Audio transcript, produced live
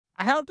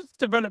how does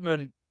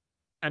development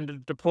and the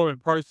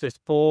deployment process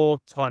for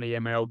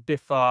TinyML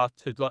differ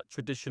to like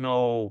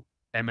traditional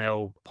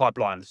ML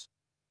pipelines?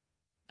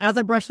 As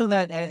I brushed on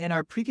that in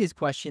our previous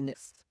question,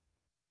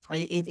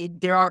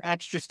 there are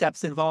extra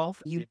steps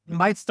involved. You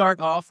might start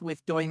off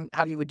with doing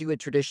how you would do it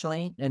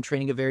traditionally and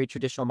training a very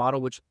traditional model,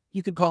 which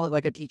you could call it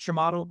like a teacher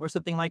model or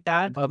something like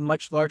that, a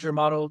much larger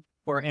model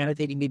for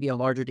annotating maybe a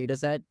larger data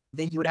set.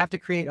 Then you would have to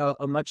create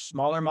a much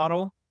smaller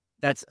model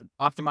that's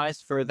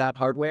optimized for that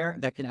hardware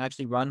that can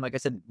actually run, like I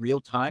said, real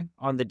time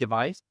on the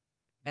device.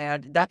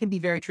 And that can be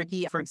very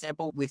tricky. For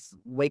example, with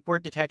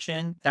wakeword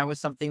detection, that was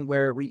something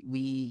where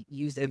we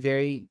used a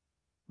very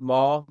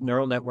small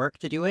neural network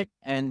to do it.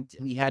 And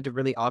we had to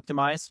really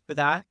optimize for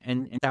that.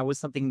 And that was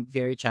something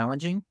very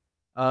challenging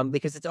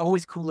because it's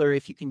always cooler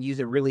if you can use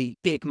a really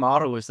big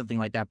model or something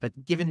like that.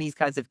 But given these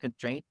kinds of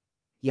constraints,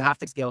 you have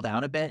to scale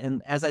down a bit.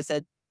 And as I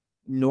said,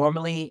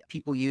 normally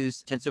people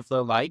use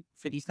TensorFlow Lite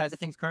for these kinds of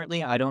things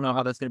currently. I don't know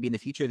how that's going to be in the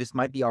future. This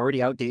might be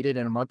already outdated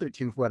in a month or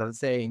two, what I'm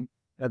saying,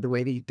 the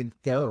way that you can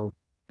go.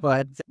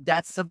 But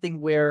that's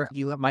something where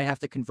you might have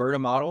to convert a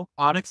model.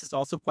 Onyx is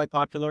also quite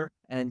popular,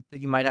 and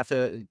you might have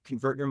to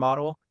convert your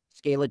model,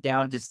 scale it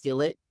down,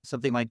 distill it,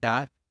 something like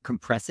that,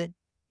 compress it,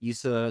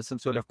 use some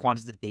sort of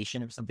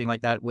quantization or something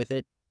like that with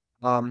it.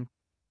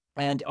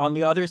 And on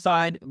the other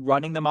side,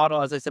 running the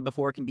model, as I said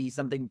before, can be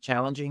something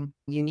challenging.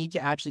 You need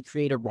to actually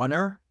create a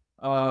runner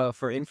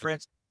for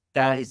inference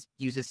that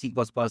uses C++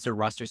 or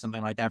Rust or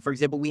something like that. For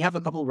example, we have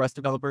a couple of Rust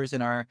developers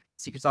in our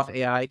Secretsoft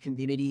AI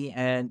community,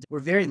 and we're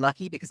very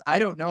lucky because I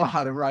don't know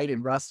how to write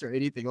in Rust or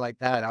anything like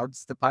that. I'm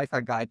just a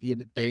Python guy being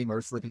the game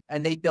mostly.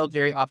 And they build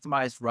very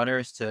optimized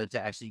runners to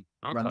actually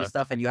run the Okay.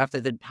 stuff. And you have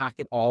to then pack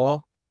it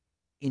all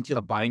into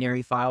a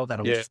binary file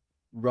that'll Yeah. just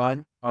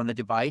run on the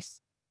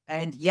device.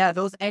 And yeah,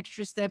 those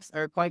extra steps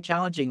are quite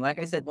challenging. Like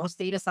I said, most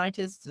data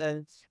scientists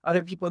and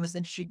other people in this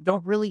industry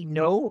don't really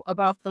know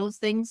about those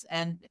things.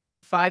 And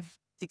 5,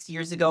 6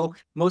 years ago,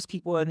 most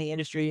people in the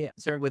industry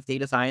concerned with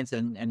data science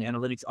and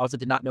analytics also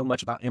did not know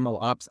much about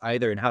ML ops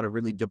either and how to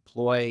really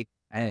deploy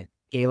and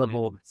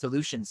scalable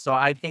solutions. So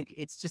I think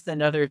it's just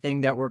another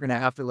thing that we're going to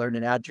have to learn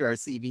and add to our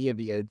CV in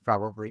the end,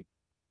 probably.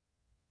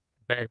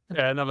 Yeah,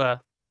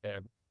 another, yeah,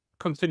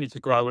 continue to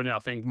grow, and I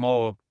think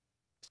more,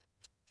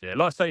 yeah,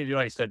 like say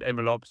you said,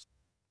 MLOps,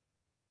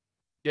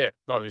 yeah,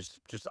 that was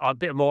just a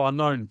bit more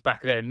unknown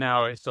back then.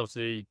 Now it's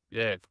obviously,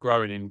 yeah,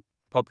 growing in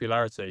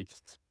popularity.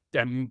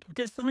 I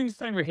guess something the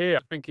same with here,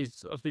 I think,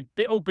 is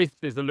obviously all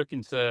businesses are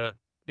looking to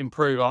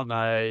improve, aren't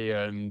they?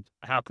 And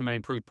how can they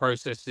improve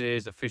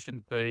processes,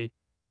 efficiency,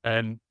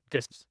 and I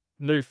guess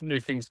new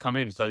things come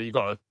in. So you've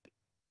got to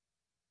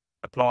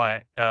apply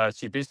it to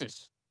your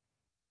business.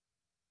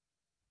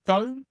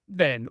 So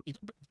then,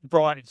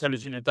 bright,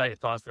 intelligent, and data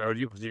science field,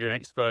 you're obviously an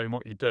expert in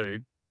what you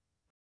do.